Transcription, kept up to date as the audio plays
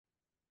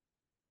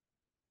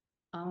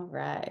All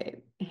right.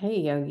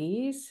 Hey,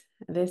 yogis.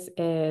 This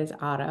is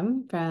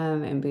Autumn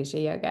from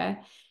Mbusha Yoga,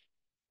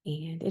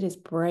 and it is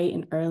bright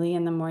and early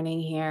in the morning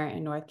here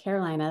in North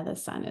Carolina. The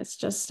sun is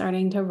just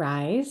starting to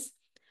rise.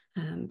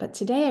 But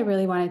today I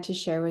really wanted to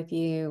share with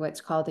you what's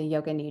called a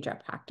Yoga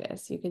Nidra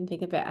practice. You can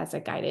think of it as a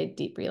guided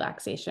deep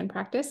relaxation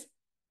practice.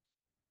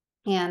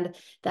 And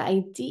the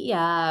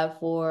idea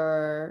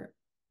for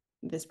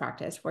this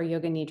practice, for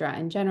Yoga Nidra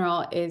in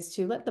general, is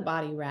to let the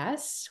body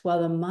rest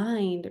while the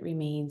mind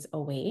remains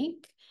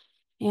awake.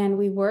 And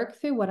we work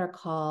through what are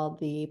called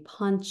the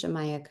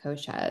Panchamaya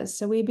koshas.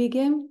 So we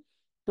begin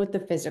with the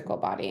physical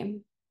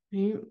body,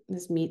 right?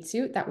 This meat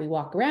suit that we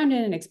walk around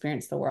in and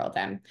experience the world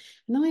in. And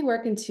then we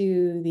work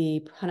into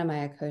the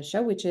Pranamaya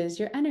kosha, which is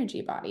your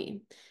energy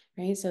body,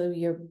 right? So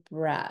your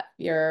breath,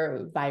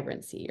 your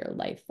vibrancy, your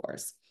life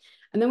force.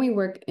 And then we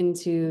work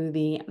into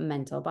the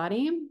mental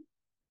body,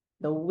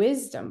 the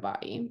wisdom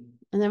body.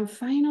 And then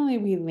finally,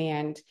 we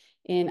land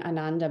in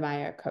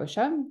Anandamaya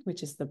kosha,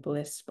 which is the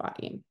bliss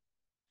body.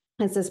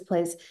 It's this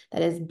place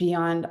that is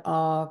beyond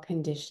all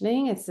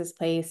conditioning. It's this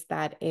place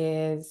that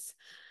is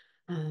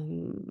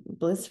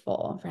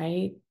blissful,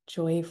 right?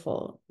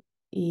 Joyful,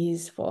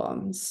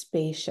 easeful,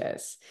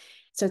 spacious.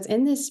 So it's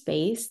in this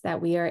space that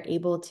we are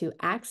able to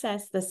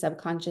access the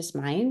subconscious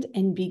mind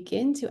and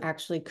begin to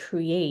actually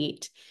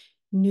create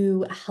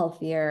new,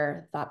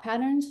 healthier thought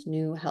patterns,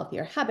 new,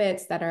 healthier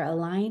habits that are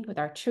aligned with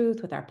our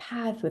truth, with our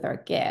path, with our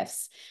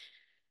gifts.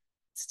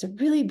 It's a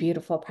really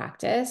beautiful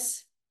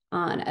practice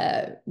on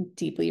a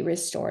deeply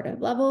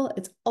restorative level.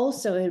 It's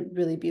also a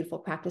really beautiful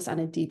practice on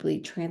a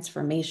deeply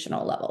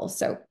transformational level.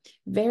 So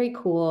very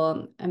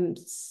cool.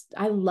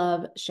 I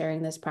love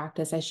sharing this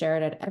practice. I share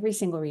it at every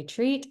single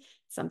retreat,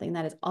 something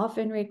that is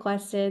often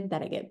requested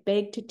that I get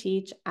begged to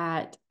teach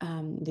at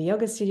the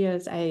yoga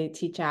studios I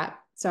teach at.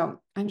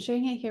 So I'm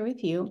sharing it here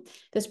with you.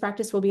 This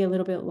practice will be a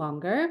little bit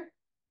longer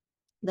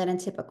than a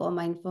typical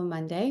Mindful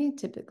Monday.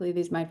 Typically,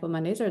 these Mindful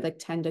Mondays are like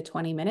 10 to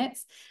 20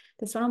 minutes.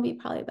 This one will be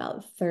probably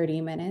about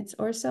 30 minutes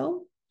or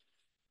so.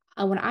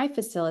 When I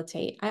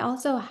facilitate, I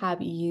also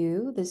have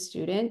you, the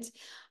student,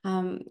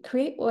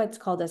 create what's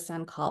called a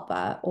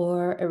sankalpa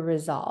or a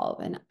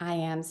resolve, an I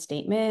am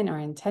statement or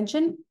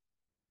intention.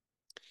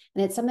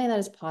 And it's something that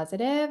is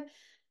positive.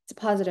 It's a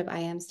positive I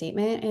am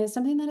statement, and it's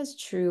something that is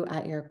true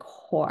at your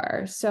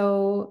core.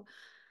 So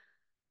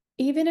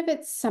even if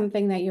it's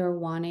something that you're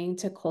wanting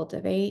to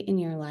cultivate in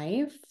your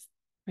life,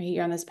 right?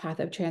 You're on this path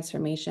of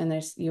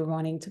transformation. You're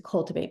wanting to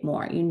cultivate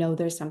more. You know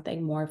there's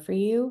something more for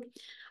you.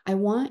 I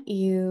want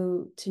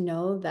you to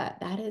know that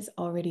that is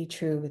already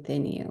true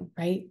within you,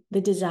 right?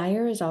 The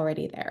desire is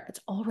already there.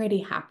 It's already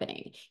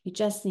happening. You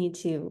just need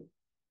to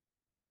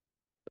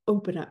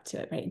open up to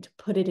it, right? To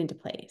put it into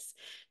place.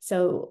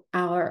 So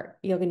our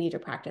yoga nidra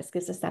practice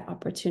gives us that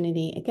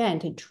opportunity again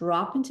to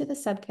drop into the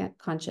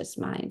subconscious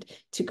mind,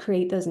 to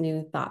create those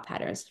new thought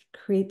patterns,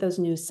 create those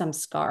new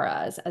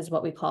samskaras, as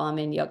what we call them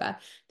in yoga,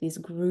 these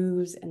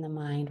grooves in the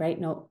mind, right?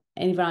 No,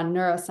 and even on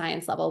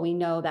neuroscience level, we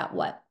know that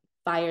what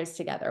fires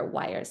together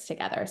wires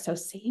together. So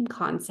same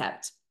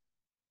concept.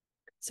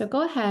 So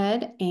go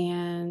ahead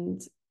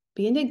and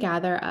begin to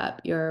gather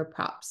up your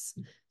props.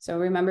 So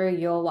remember,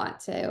 you'll want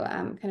to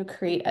kind of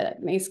create a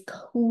nice,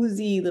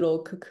 cozy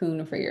little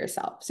cocoon for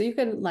yourself. So you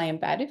can lie in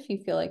bed if you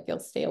feel like you'll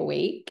stay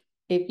awake.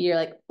 If you're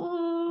like,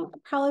 I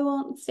probably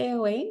won't stay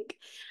awake.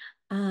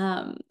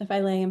 If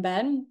I lay in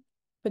bed,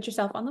 put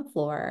yourself on the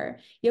floor.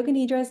 Yoga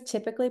Nidra is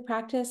typically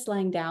practiced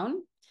lying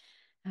down.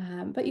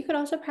 But you could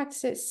also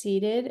practice it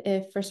seated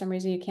if for some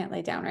reason you can't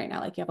lay down right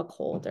now, like you have a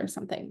cold or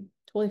something.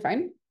 Totally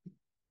fine.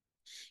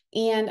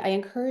 And I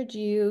encourage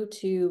you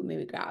to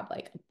maybe grab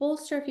like a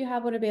bolster if you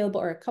have one available,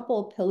 or a couple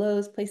of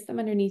pillows, place them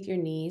underneath your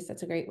knees.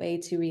 That's a great way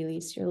to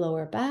release your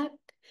lower back.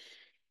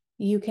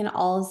 You can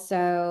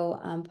also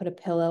put a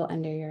pillow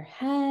under your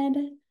head.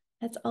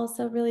 That's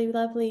also really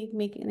lovely,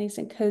 make it nice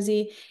and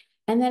cozy.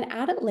 And then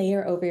add a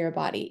layer over your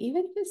body.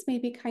 Even if it's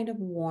maybe kind of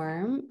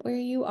warm where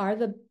you are,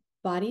 the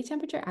body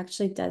temperature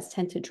actually does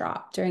tend to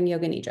drop during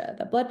yoga nidra.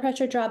 The blood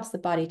pressure drops, the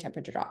body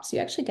temperature drops. So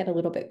you actually get a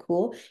little bit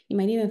cool. You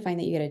might even find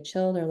that you get a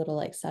chill or a little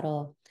like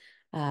subtle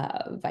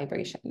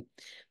vibration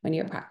when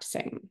you're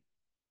practicing.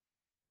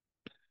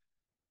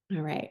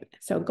 All right.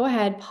 So go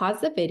ahead,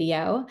 pause the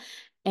video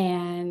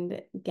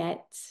and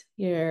get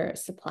your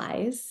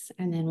supplies,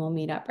 and then we'll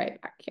meet up right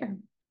back here.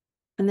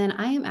 And then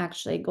I am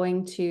actually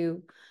going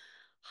to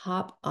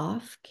hop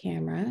off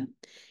camera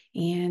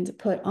and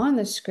put on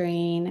the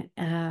screen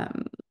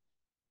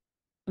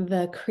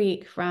the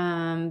creek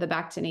from the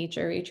Back to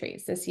Nature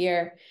retreats. This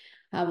year,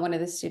 one of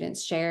the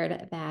students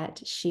shared that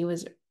she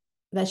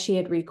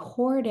had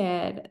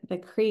recorded the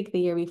creek the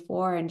year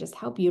before and just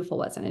how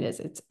beautiful it was. And it is.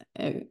 It's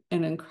an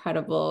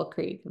incredible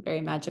creek, a very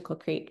magical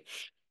creek.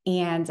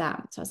 And so I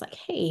was like,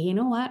 hey, you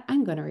know what?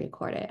 I'm going to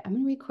record it. I'm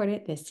going to record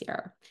it this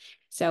year.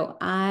 So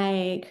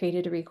I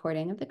created a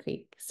recording of the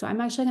creek. So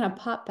I'm actually going to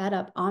pop that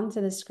up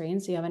onto the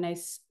screen so you have a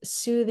nice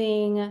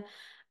soothing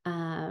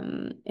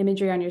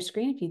imagery on your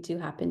screen if you do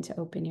happen to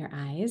open your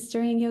eyes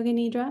during Yoga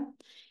Nidra.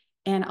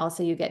 And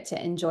also you get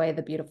to enjoy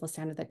the beautiful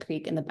sound of the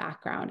creek in the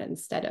background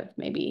instead of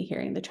maybe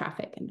hearing the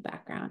traffic in the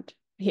background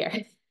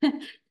here.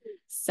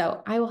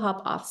 So I will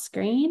hop off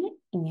screen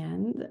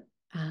and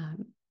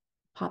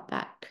pop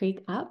that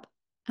creek up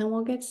and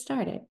we'll get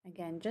started.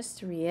 Again, just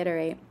to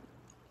reiterate,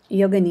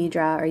 Yoga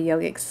Nidra or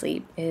yogic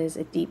sleep is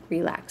a deep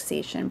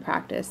relaxation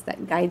practice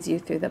that guides you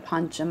through the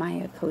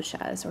Panchamaya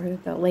koshas, or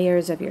the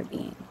layers of your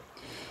being.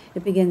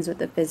 It begins with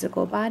the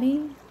physical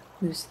body,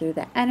 moves through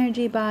the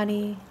energy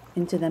body,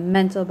 into the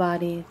mental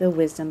body, the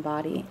wisdom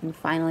body, and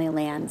finally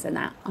lands in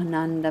that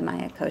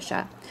Anandamaya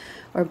kosha,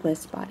 or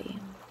bliss body.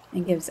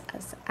 It gives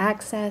us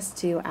access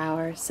to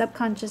our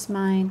subconscious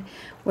mind,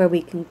 where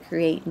we can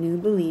create new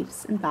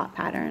beliefs and thought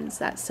patterns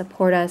that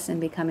support us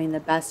in becoming the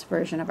best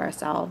version of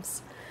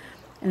ourselves.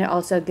 And it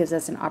also gives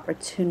us an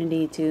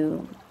opportunity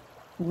to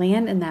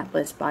land in that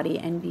bliss body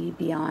and be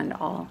beyond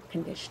all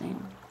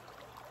conditioning.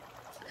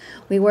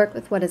 We work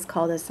with what is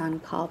called a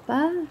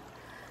sankalpa,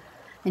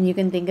 and you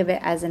can think of it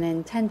as an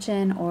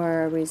intention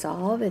or a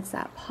resolve. It's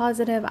that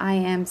positive I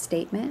am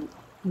statement,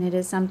 and it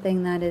is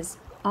something that is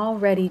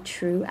already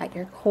true at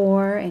your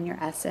core and your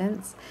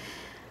essence.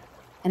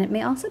 And it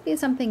may also be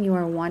something you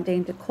are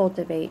wanting to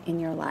cultivate in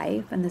your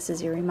life, and this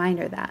is your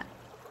reminder that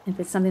if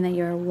it's something that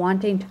you're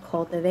wanting to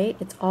cultivate,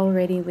 it's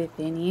already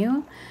within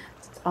you.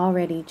 It's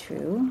already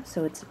true,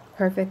 so it's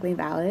perfectly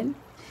valid.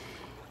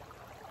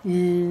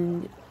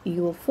 And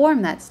you will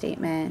form that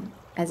statement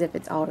as if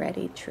it's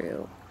already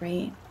true,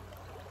 right?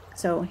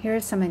 So here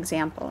are some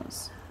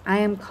examples. I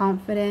am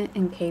confident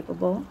and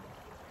capable.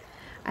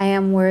 I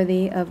am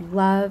worthy of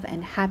love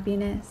and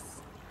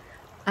happiness.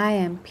 I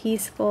am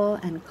peaceful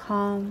and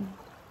calm.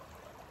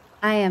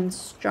 I am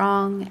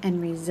strong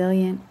and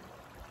resilient.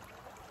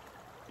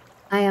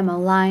 I am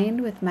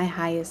aligned with my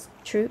highest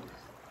truth.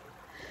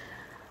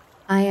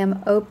 I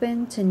am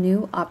open to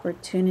new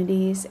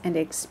opportunities and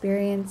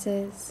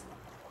experiences.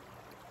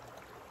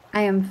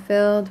 I am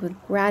filled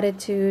with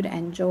gratitude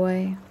and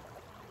joy.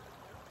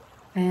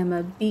 I am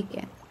a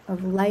beacon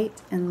of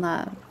light and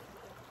love.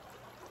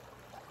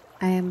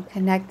 I am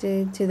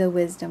connected to the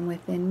wisdom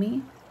within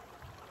me.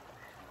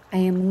 I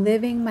am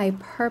living my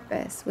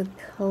purpose with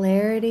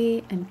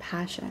clarity and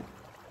passion.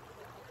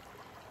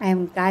 I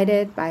am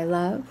guided by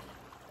love.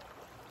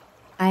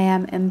 I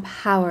am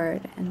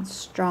empowered and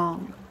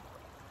strong.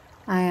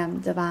 I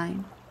am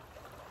divine.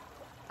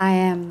 I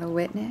am the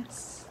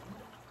witness.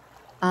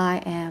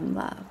 I am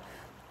love.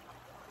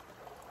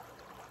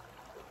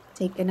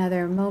 Take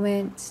another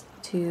moment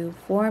to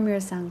form your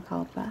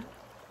sankalpa.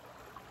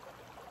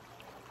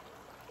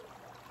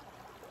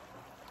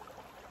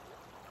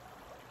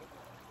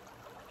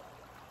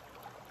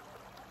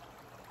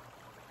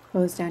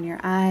 Close down your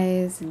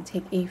eyes and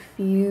take a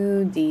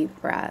few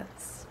deep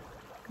breaths.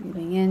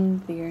 Breathing in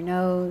through your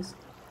nose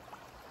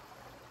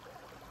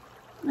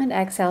and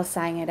exhale,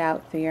 sighing it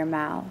out through your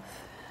mouth.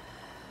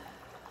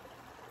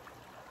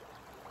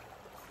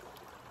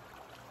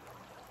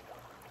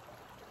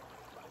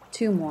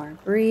 Two more.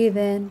 Breathe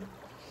in.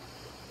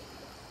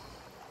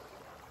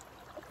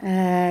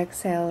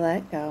 Exhale,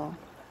 let go.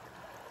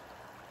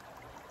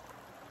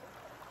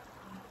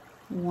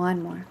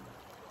 One more.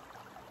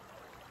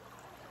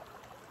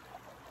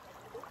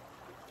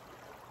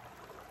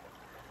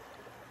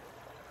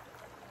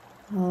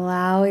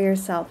 Allow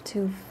yourself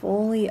to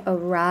fully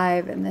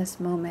arrive in this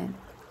moment.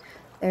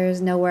 There is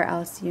nowhere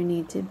else you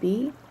need to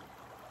be,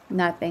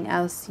 nothing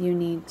else you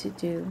need to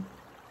do.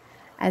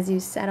 As you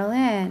settle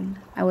in,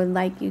 I would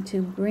like you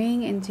to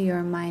bring into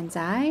your mind's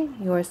eye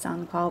your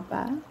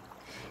sankalpa.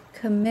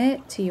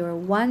 Commit to your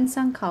one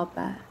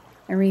sankalpa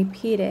and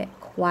repeat it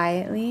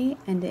quietly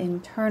and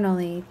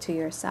internally to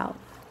yourself.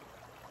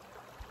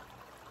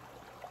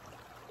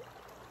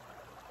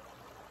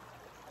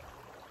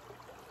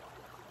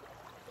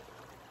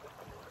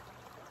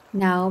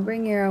 Now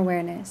bring your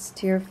awareness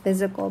to your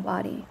physical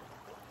body.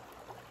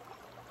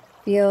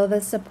 Feel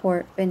the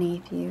support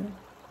beneath you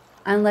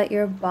and let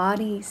your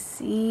body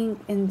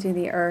sink into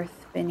the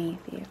earth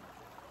beneath you.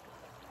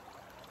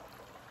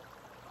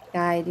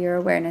 Guide your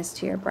awareness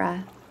to your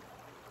breath.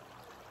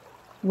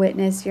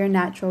 Witness your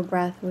natural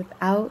breath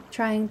without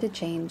trying to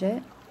change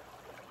it.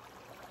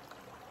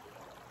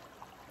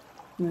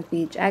 With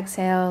each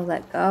exhale,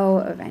 let go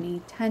of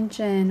any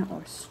tension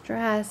or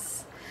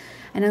stress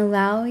and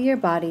allow your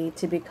body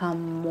to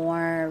become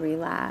more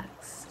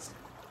relaxed.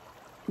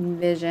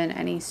 Envision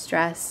any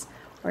stress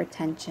or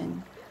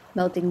tension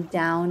melting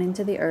down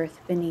into the earth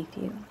beneath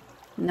you,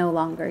 no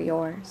longer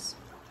yours.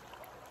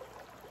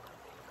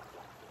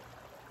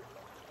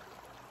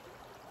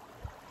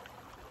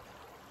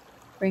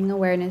 Bring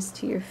awareness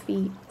to your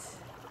feet.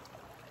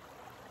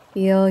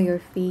 Feel your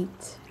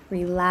feet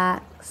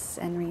relax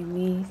and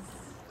release.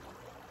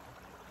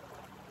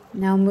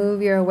 Now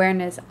move your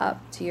awareness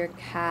up to your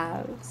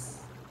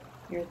calves,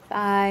 your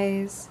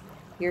thighs,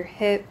 your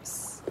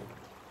hips,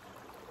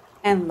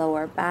 and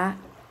lower back,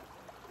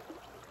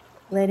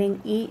 letting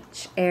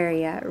each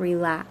area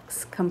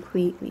relax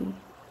completely.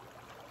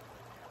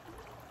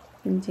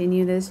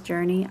 Continue this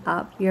journey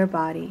up your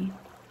body,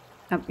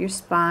 up your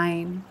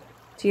spine,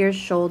 to your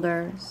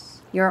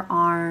shoulders, your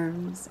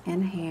arms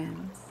and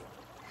hands,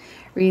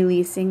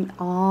 releasing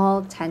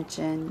all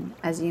tension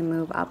as you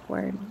move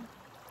upward.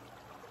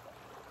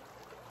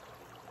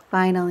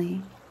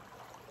 Finally,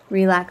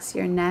 relax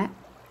your neck,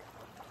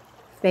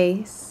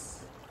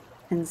 face,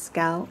 and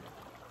scalp.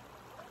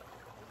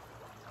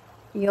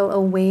 Feel a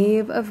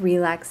wave of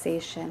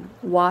relaxation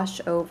wash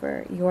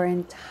over your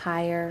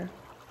entire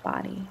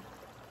body.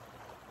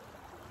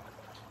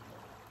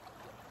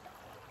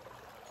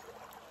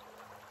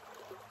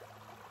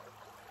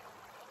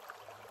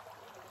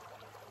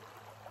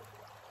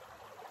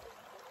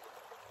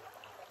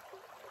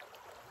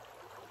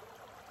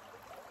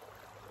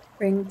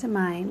 Bring to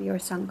mind your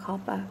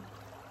sankalpa,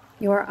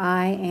 your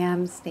I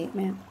am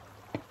statement.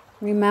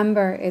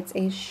 Remember, it's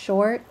a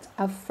short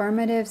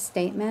affirmative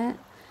statement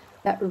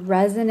that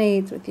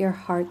resonates with your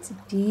heart's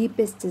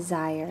deepest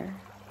desire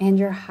and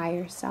your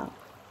higher self.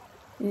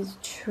 It is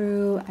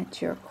true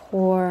at your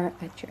core,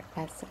 at your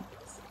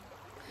essence.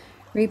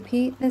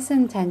 Repeat this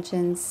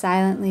intention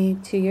silently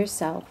to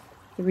yourself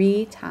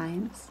 3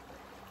 times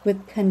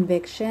with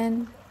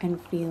conviction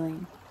and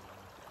feeling.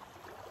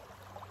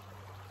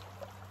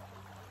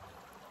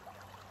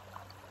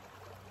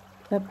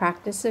 The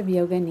practice of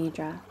Yoga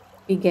Nidra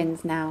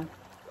begins now.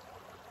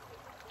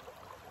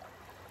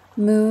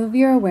 Move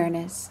your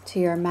awareness to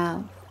your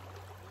mouth.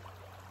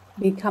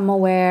 Become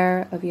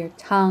aware of your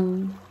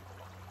tongue,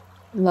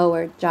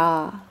 lower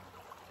jaw,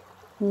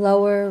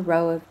 lower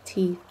row of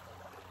teeth,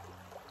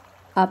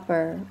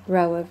 upper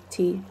row of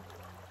teeth,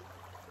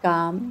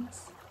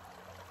 gums,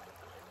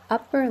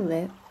 upper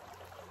lip,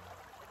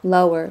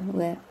 lower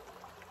lip,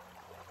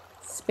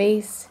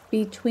 space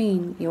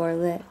between your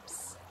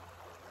lips,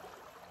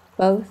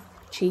 both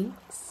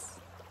cheeks,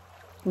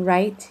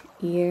 right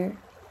ear,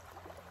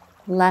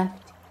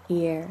 left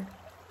ear,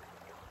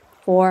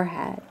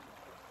 forehead,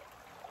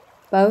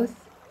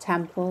 both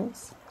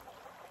temples,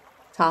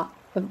 top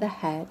of the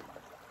head,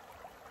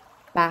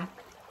 back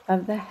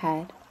of the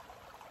head,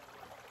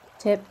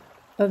 tip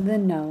of the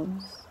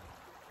nose,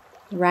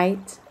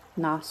 right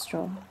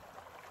nostril,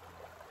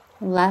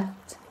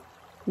 left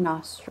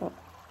nostril,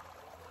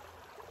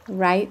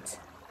 right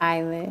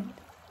eyelid,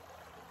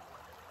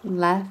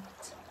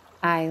 left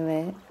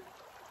eyelid,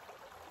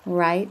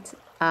 right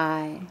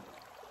eye,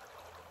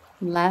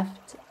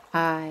 left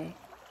eye,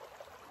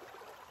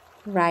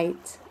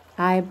 right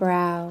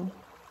eyebrow,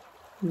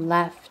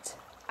 left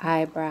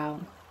eyebrow,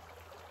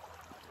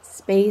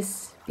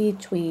 space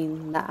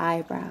between the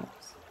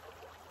eyebrows.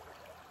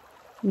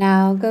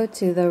 Now go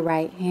to the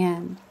right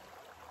hand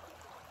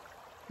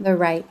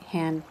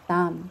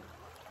thumb,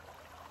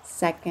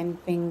 second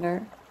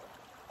finger,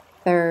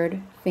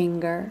 third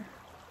finger,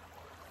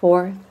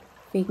 fourth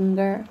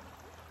finger,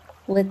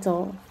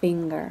 little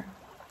finger,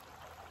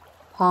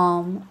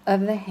 palm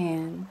of the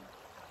hand,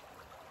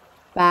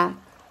 back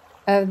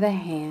of the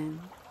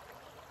hand,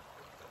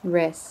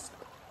 wrist,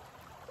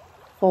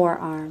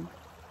 forearm,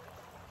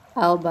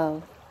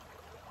 elbow,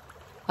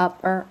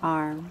 upper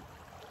arm,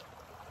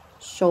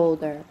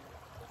 shoulder,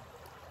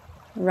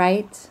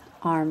 right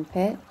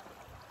armpit,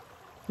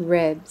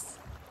 ribs,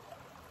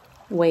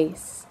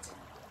 waist,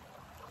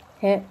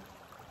 hip,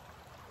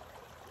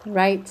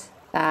 right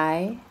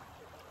thigh,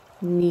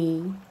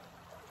 knee,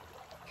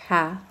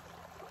 calf,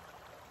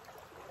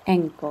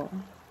 ankle,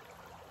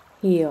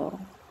 heel,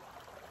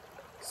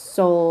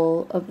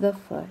 sole of the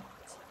foot,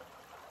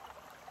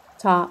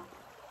 top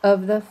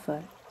of the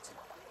foot,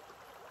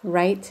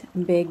 right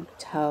big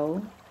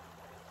toe,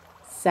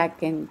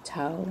 second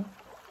toe,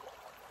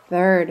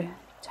 third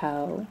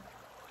toe,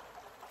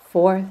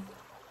 fourth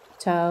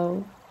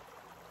toe,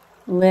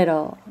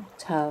 little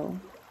toe.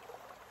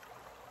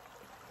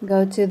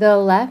 Go to the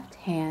left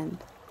hand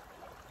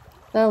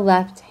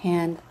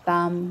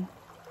thumb,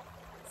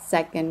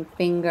 second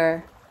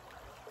finger,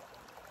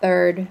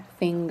 third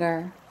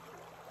finger,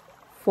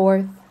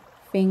 fourth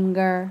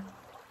finger,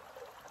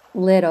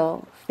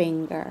 little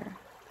finger,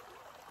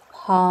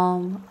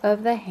 palm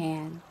of the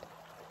hand,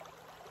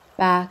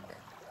 back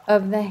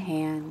of the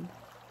hand,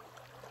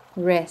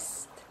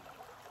 wrist,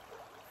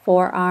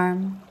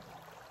 forearm,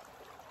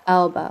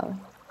 elbow,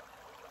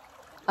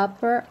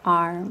 upper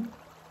arm,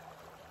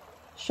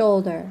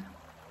 shoulder,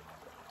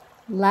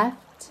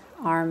 left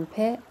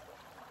armpit,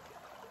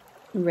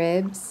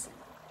 ribs,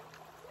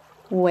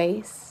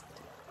 waist,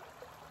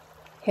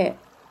 hip,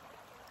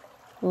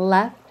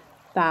 left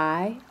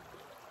thigh,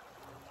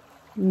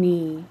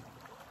 knee,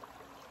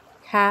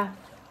 calf,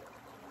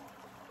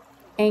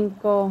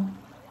 ankle,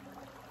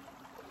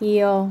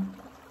 heel,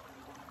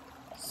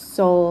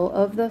 sole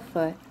of the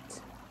foot,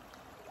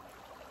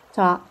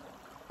 top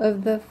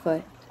of the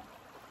foot,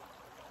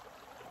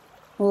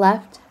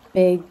 left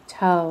big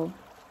toe,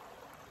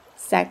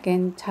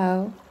 second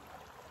toe,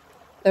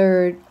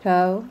 third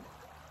toe,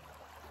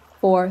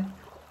 fourth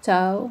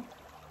toe,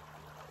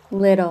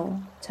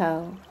 little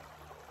toe,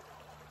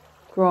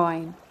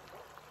 groin,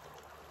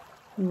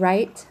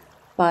 right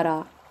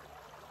buttock,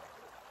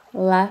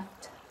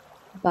 left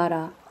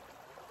buttock,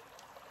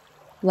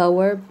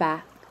 lower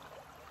back,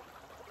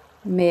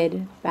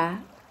 mid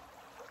back,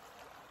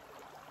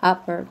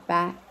 upper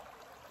back,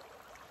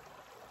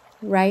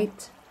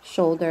 right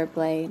shoulder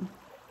blade,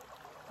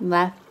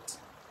 left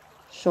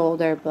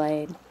shoulder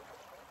blade,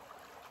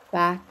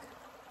 back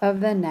of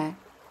the neck,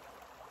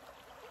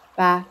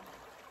 back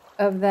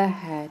of the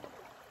head,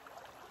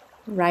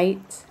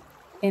 right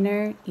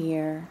inner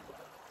ear,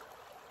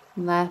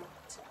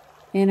 left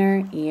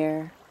inner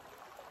ear,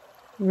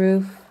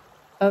 roof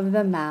of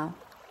the mouth,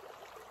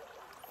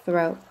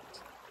 throat,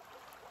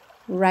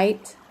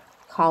 right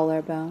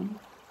collarbone,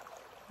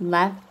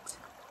 left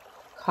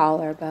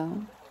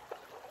collarbone,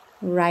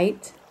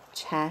 right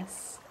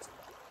chest,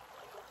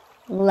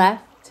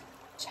 left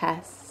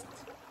chest,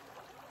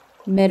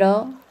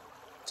 middle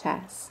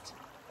chest,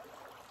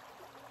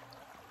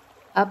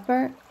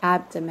 upper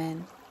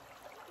abdomen,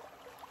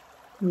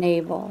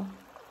 navel,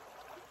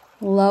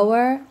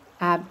 lower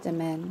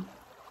abdomen,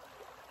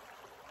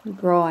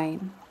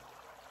 groin,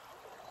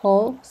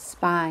 whole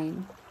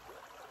spine,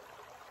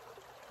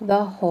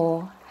 the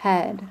whole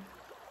head,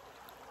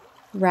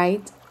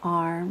 right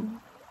arm,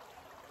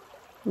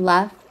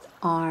 left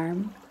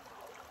arm,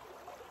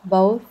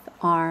 both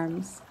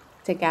arms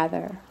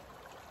together,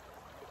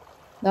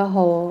 the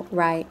whole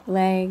right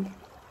leg,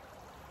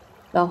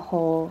 the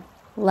whole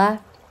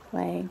left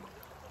leg,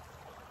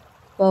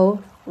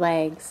 both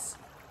legs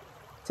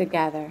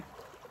together,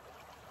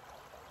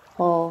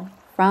 whole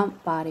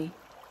front body,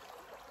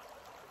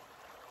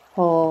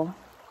 whole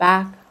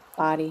back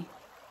body.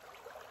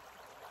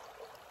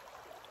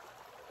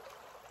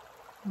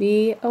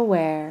 Be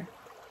aware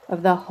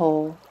of the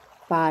whole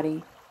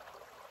body.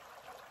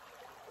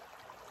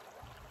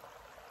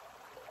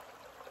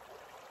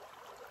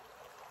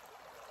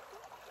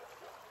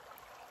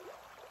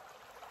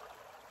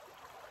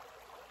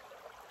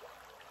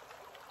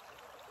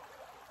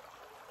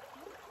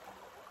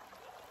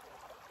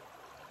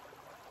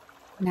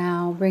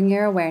 Now bring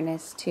your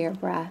awareness to your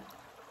breath.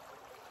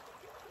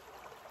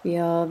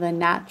 Feel the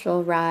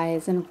natural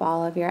rise and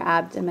fall of your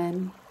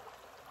abdomen.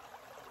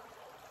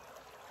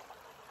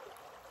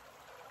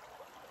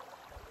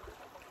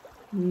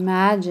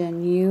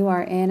 Imagine you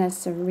are in a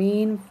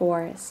serene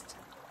forest.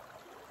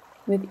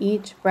 With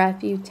each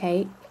breath you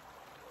take,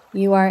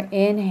 you are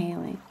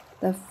inhaling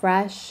the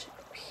fresh,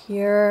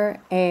 pure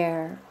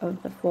air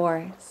of the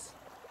forest.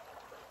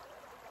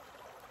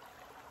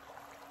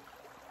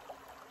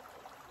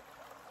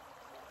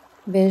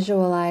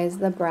 Visualize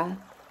the breath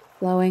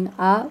flowing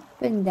up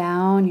and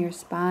down your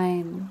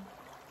spine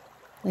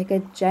like a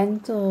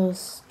gentle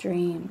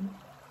stream.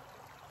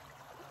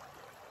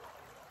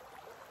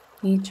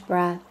 Each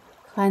breath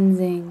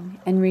cleansing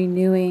and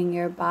renewing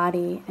your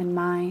body and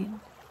mind.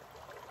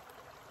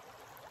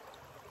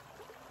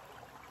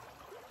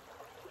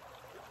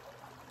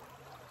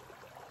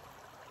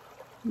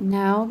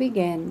 Now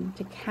begin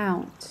to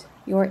count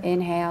your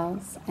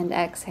inhales and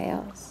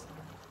exhales,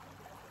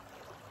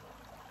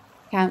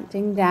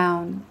 counting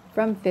down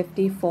from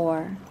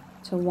 54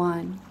 to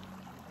 1.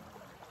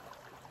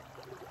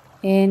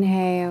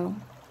 Inhale,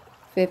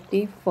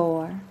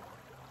 54.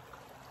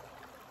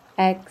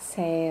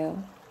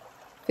 Exhale,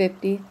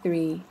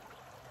 53.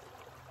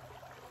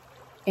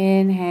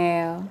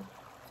 Inhale,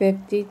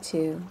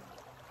 52.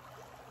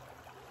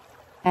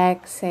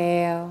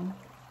 Exhale,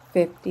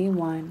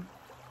 51.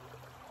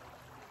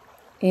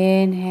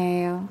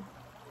 Inhale,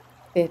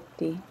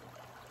 50.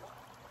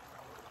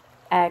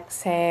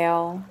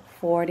 Exhale,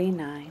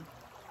 49.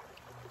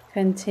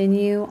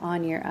 Continue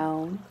on your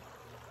own.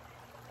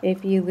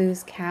 If you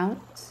lose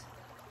count,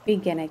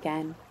 begin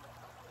again.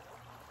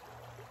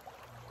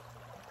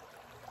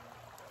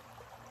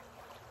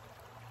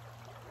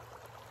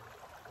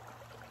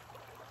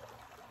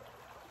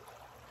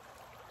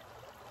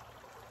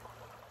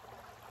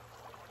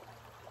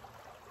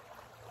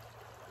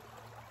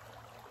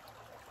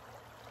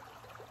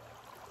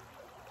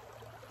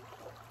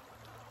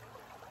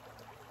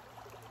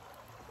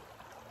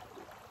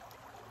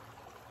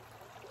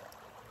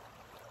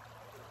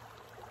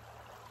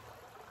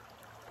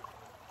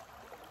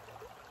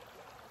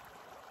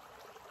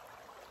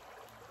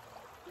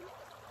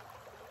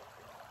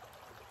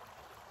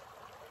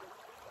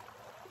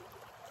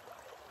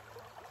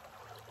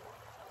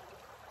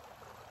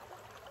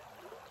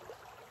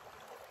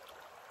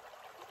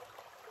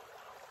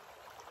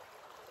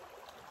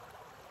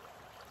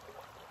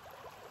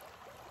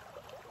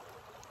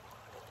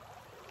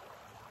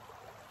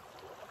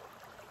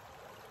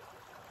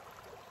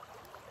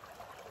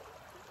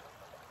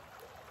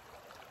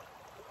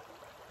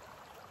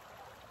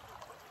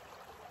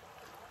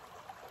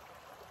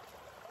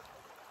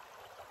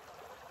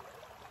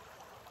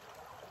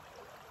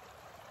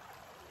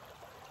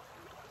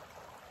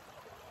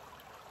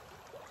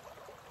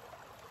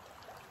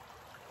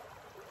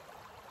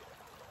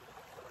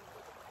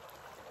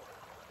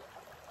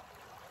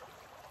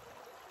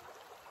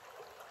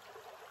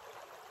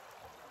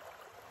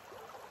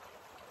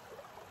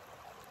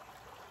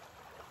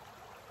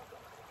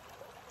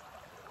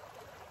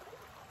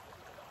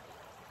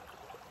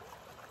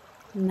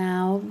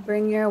 Now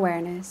bring your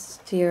awareness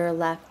to your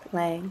left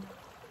leg.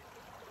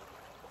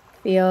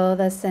 Feel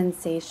the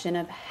sensation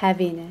of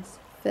heaviness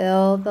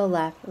fill the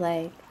left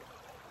leg.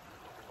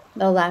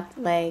 The left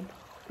leg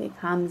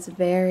becomes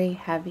very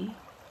heavy.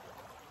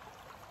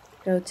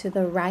 Go to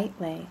the right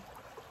leg.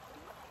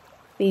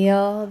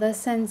 Feel the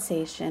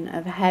sensation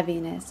of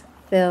heaviness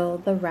fill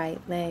the right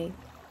leg.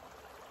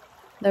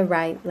 The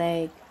right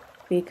leg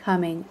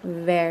becoming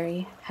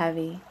very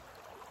heavy.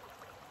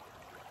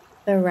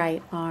 The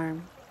right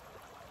arm.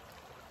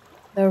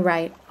 The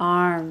right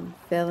arm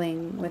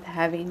filling with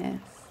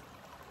heaviness.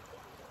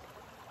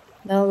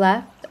 The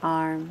left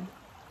arm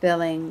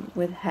filling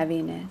with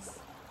heaviness.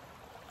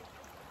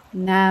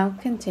 Now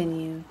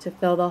continue to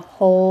fill the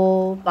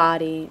whole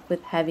body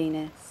with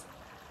heaviness.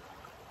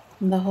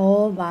 The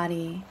whole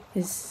body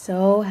is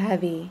so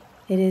heavy,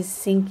 it is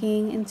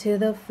sinking into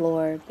the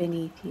floor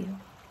beneath you.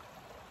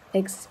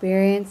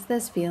 Experience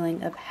this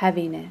feeling of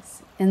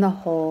heaviness in the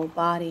whole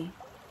body.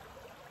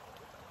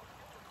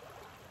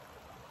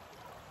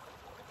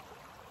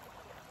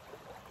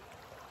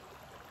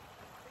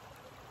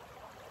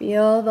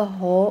 Feel the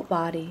whole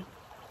body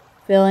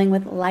filling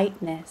with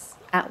lightness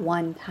at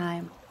one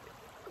time.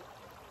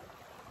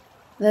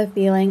 The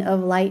feeling of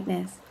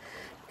lightness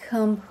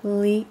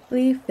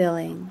completely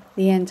filling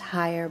the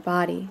entire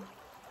body.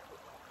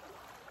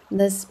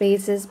 The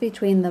spaces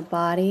between the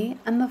body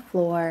and the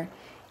floor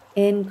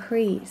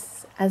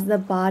increase as the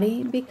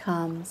body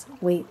becomes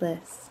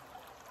weightless.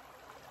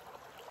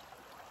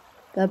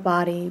 The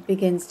body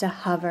begins to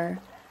hover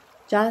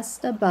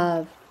just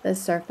above the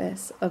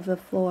surface of the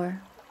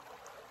floor.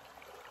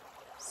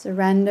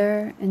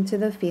 Surrender into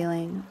the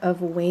feeling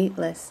of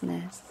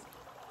weightlessness.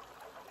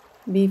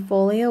 Be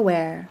fully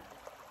aware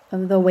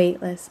of the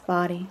weightless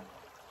body.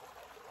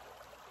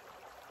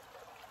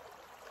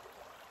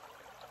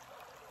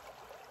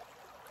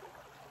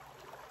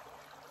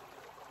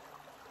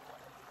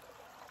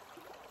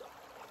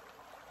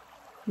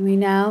 We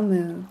now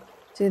move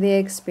to the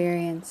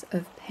experience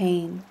of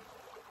pain.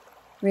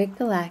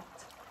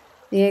 Recollect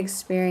the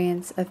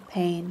experience of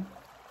pain.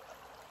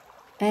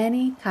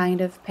 Any kind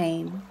of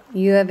pain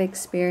you have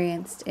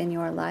experienced in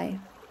your life.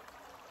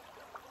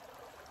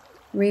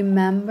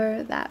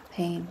 Remember that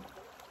pain.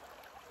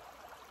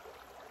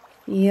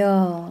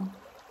 Feel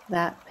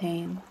that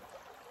pain.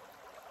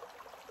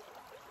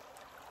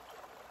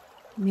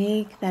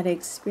 Make that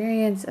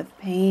experience of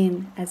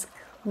pain as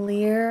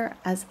clear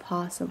as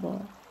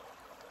possible.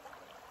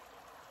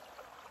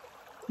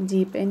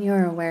 Deepen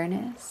your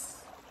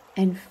awareness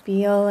and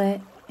feel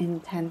it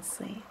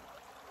intensely.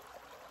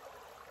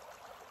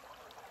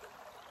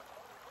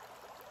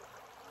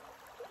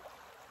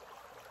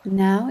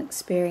 Now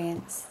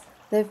experience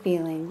the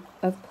feeling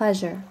of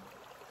pleasure.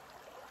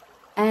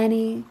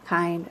 Any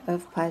kind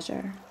of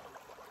pleasure.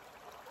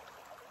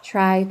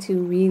 Try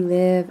to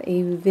relive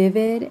a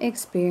vivid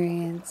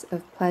experience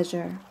of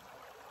pleasure.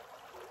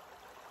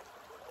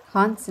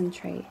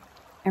 Concentrate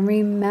and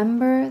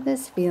remember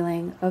this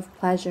feeling of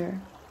pleasure.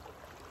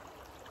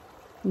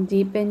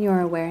 Deepen your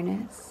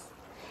awareness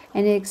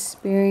and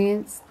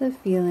experience the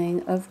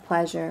feeling of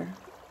pleasure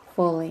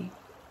fully.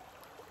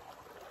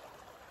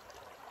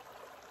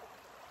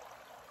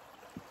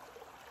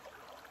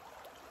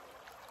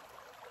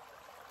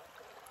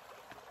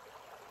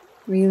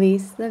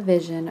 Release the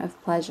vision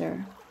of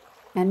pleasure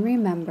and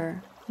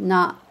remember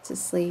not to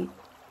sleep.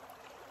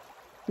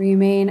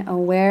 Remain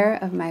aware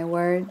of my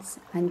words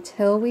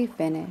until we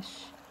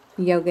finish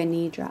Yoga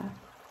Nidra.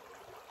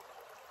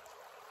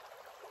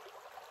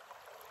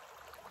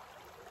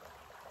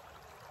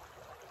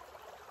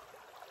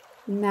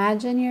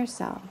 Imagine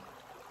yourself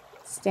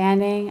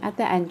standing at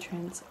the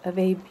entrance of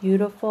a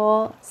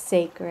beautiful,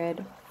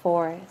 sacred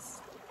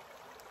forest.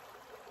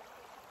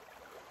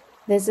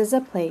 This is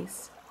a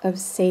place of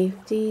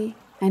safety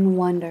and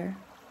wonder.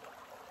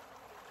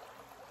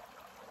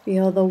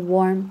 Feel the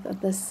warmth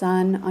of the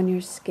sun on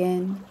your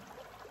skin.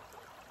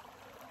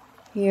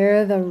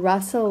 Hear the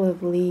rustle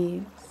of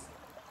leaves.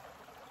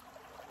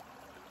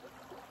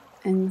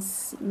 And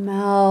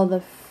smell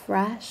the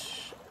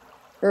fresh,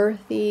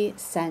 earthy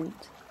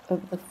scent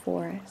of the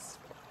forest.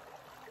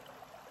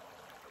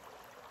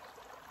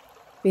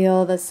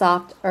 Feel the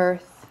soft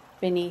earth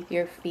beneath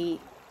your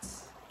feet.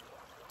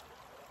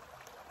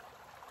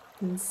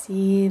 And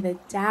see the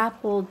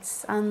dappled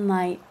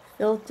sunlight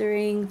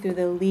filtering through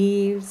the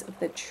leaves of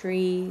the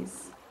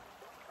trees.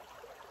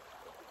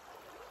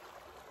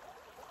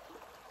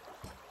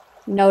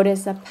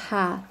 Notice a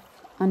path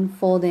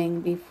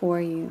unfolding before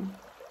you,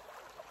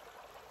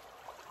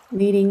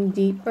 leading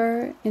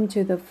deeper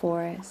into the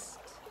forest.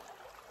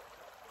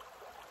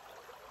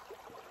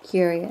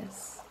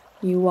 Curious,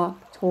 you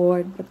walk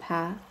toward the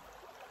path.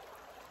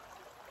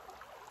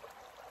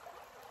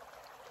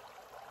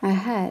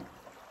 Ahead,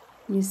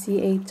 you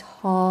see a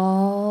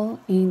tall,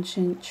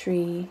 ancient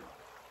tree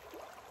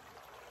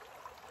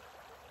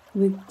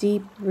with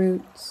deep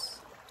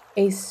roots,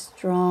 a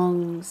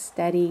strong,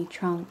 steady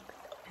trunk,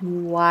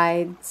 and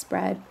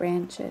widespread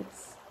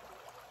branches.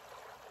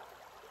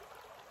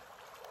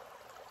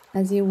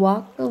 As you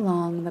walk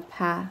along the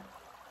path,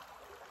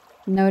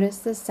 notice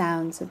the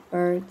sounds of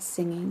birds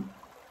singing.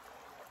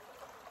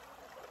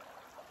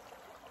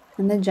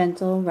 and the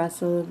gentle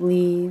rustle of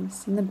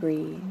leaves in the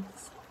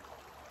breeze.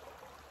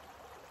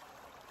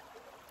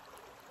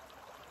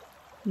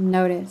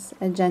 Notice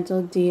a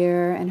gentle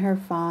deer and her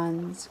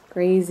fawns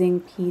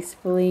grazing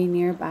peacefully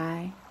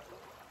nearby.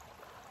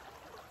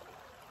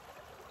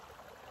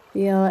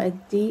 Feel a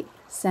deep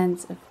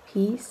sense of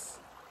peace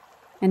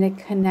and a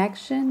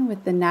connection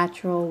with the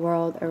natural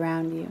world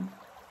around you.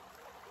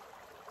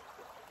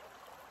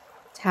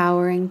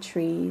 Towering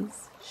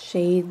trees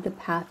shade the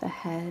path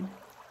ahead.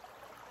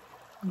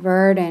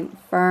 Verdant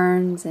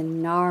ferns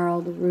and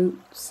gnarled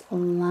roots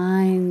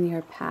align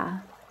your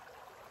path.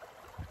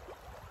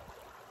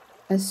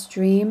 A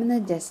stream in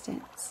the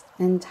distance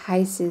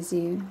entices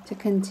you to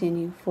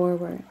continue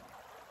forward.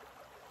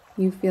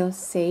 You feel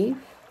safe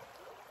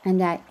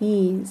and at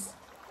ease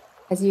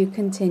as you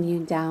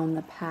continue down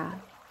the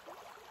path.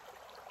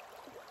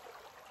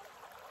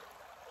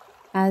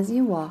 As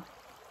you walk,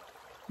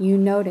 you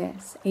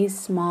notice a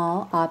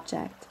small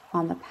object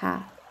on the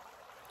path.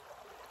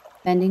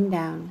 Bending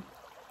down,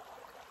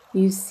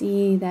 you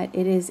see that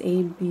it is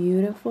a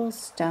beautiful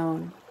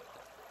stone.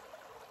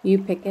 You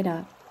pick it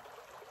up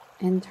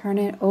and turn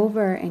it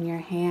over in your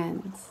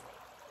hands.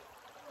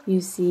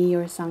 You see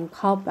your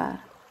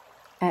sankalpa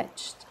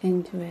etched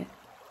into it.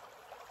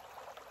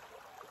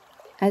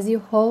 As you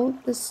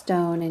hold the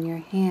stone in your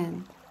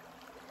hand,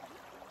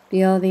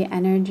 feel the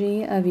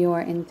energy of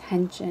your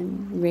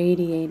intention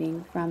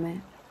radiating from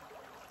it.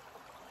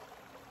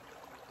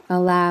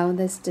 Allow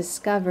this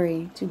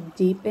discovery to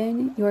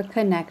deepen your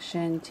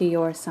connection to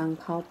your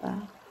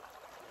sankalpa.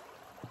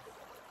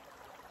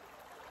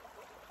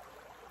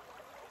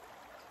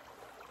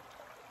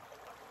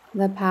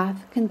 The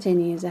path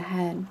continues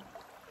ahead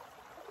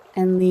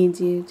and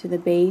leads you to the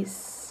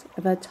base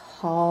of a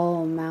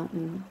tall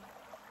mountain.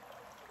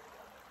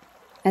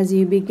 As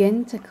you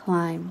begin to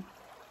climb,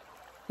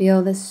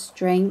 feel the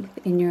strength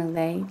in your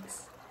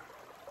legs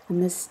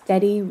and the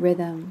steady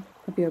rhythm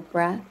of your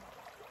breath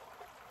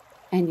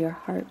and your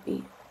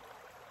heartbeat.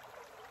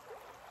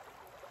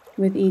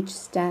 With each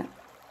step,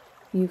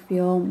 you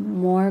feel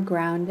more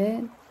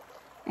grounded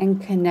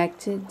and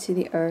connected to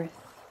the earth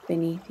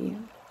beneath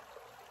you.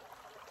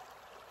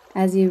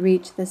 As you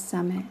reach the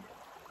summit,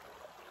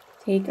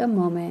 take a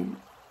moment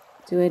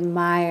to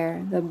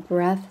admire the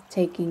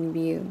breathtaking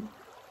view.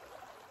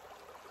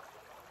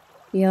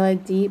 Feel a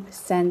deep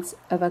sense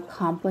of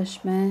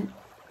accomplishment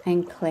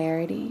and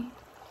clarity.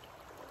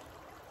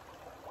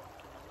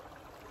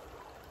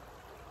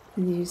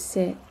 As you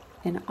sit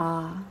in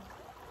awe,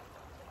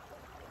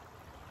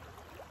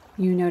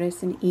 you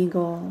notice an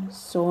eagle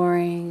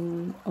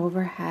soaring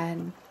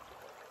overhead,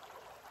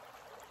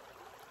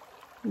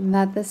 and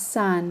that the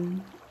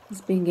sun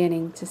is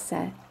beginning to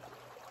set.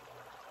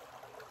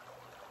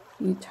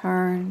 You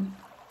turn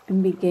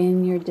and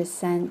begin your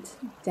descent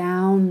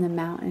down the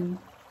mountain.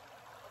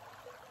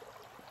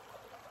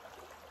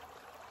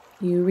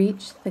 You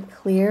reach the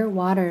clear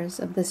waters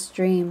of the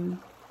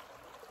stream.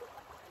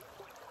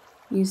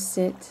 You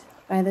sit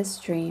by the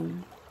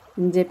stream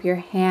and dip your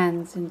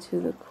hands into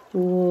the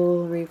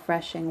cool,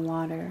 refreshing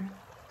water,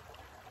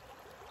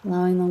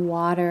 allowing the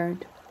water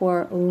to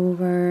pour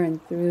over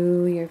and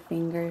through your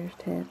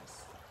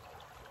fingertips.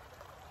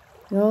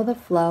 Feel the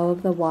flow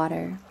of the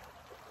water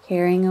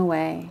carrying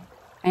away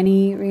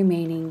any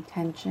remaining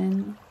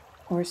tension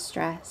or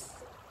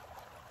stress.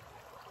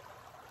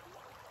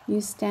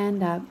 You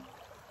stand up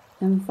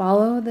and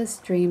follow the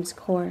stream's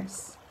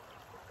course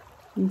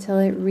until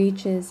it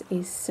reaches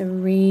a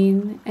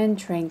serene and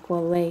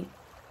tranquil lake.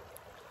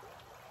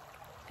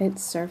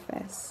 Its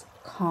surface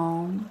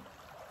calm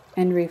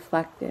and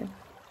reflective.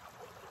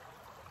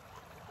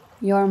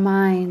 Your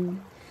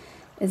mind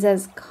is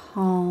as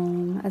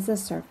calm as the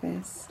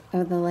surface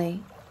of the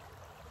lake.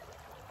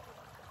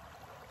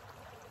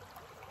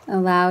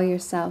 Allow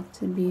yourself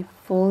to be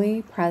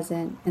fully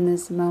present in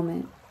this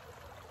moment,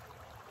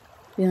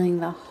 feeling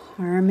the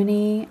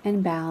harmony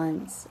and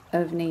balance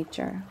of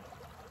nature.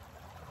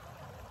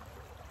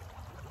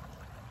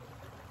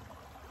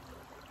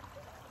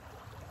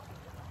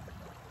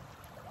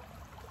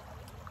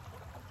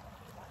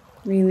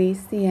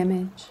 Release the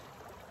image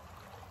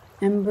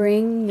and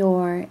bring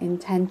your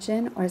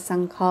intention or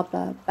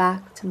sankalpa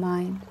back to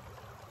mind.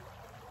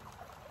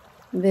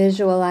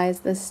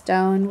 Visualize the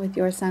stone with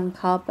your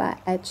sankalpa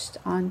etched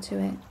onto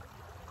it.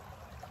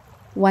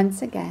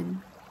 Once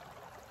again,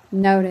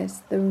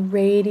 notice the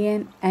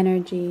radiant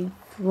energy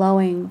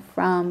flowing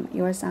from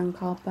your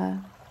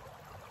sankalpa.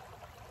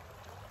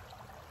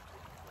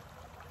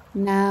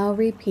 Now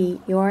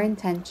repeat your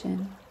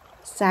intention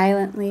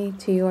silently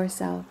to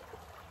yourself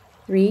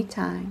 3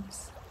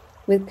 times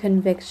with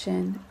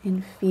conviction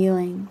and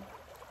feeling.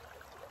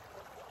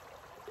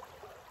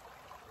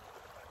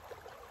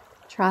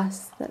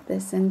 Trust that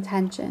this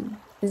intention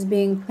is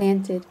being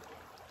planted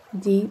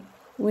deep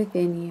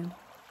within you.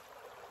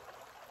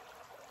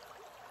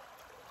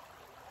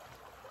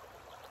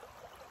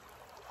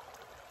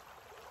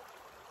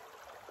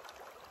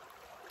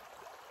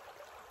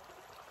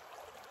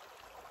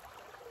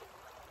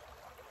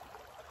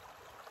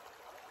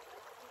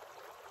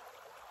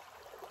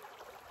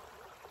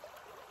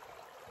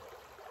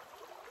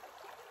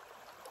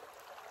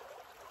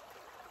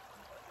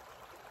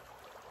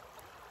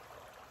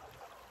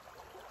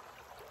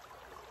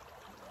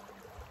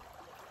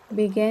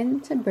 begin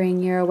to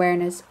bring your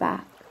awareness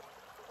back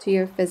to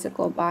your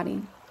physical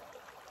body.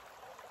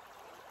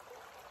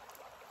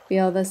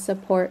 Feel the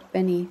support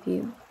beneath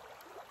you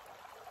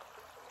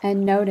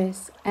and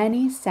notice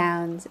any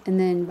sounds in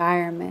the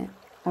environment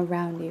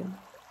around you.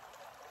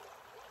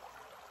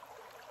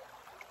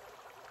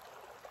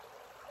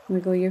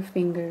 Wiggle your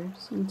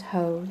fingers and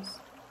toes,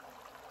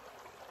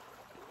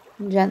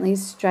 gently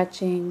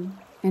stretching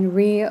and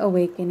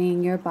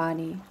reawakening your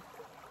body.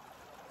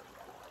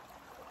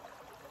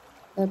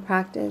 The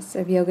practice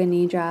of Yoga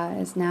Nidra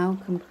is now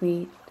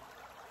complete.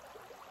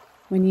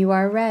 When you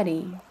are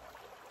ready,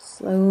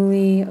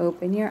 slowly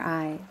open your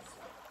eyes,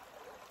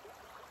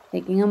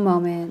 taking a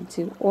moment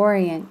to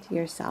orient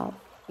yourself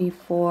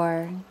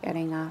before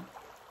getting up.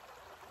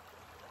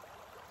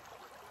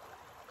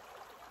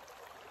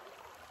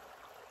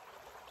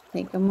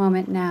 Take a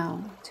moment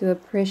now to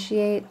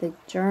appreciate the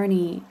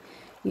journey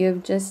you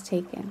have just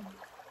taken.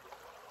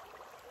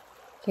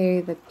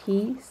 Carry the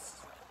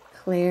peace,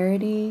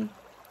 clarity,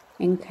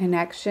 and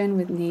connection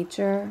with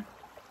nature,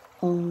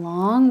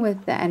 along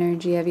with the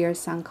energy of your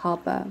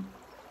sankalpa,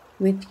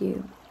 with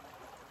you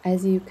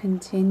as you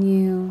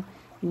continue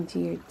into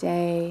your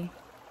day,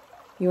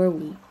 your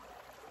week.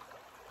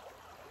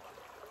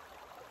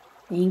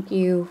 Thank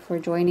you for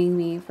joining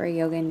me for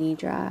Yoga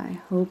Nidra.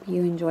 I hope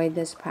you enjoyed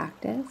this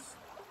practice.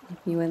 If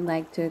you would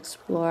like to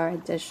explore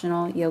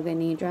additional Yoga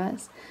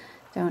Nidras,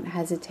 don't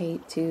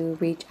hesitate to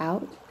reach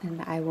out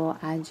and I will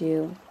add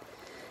you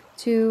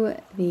to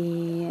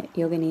the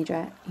Yoga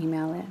Nidra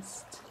email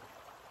list.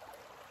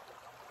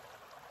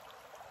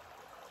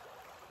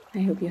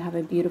 I hope you have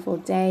a beautiful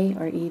day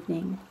or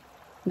evening.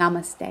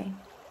 Namaste.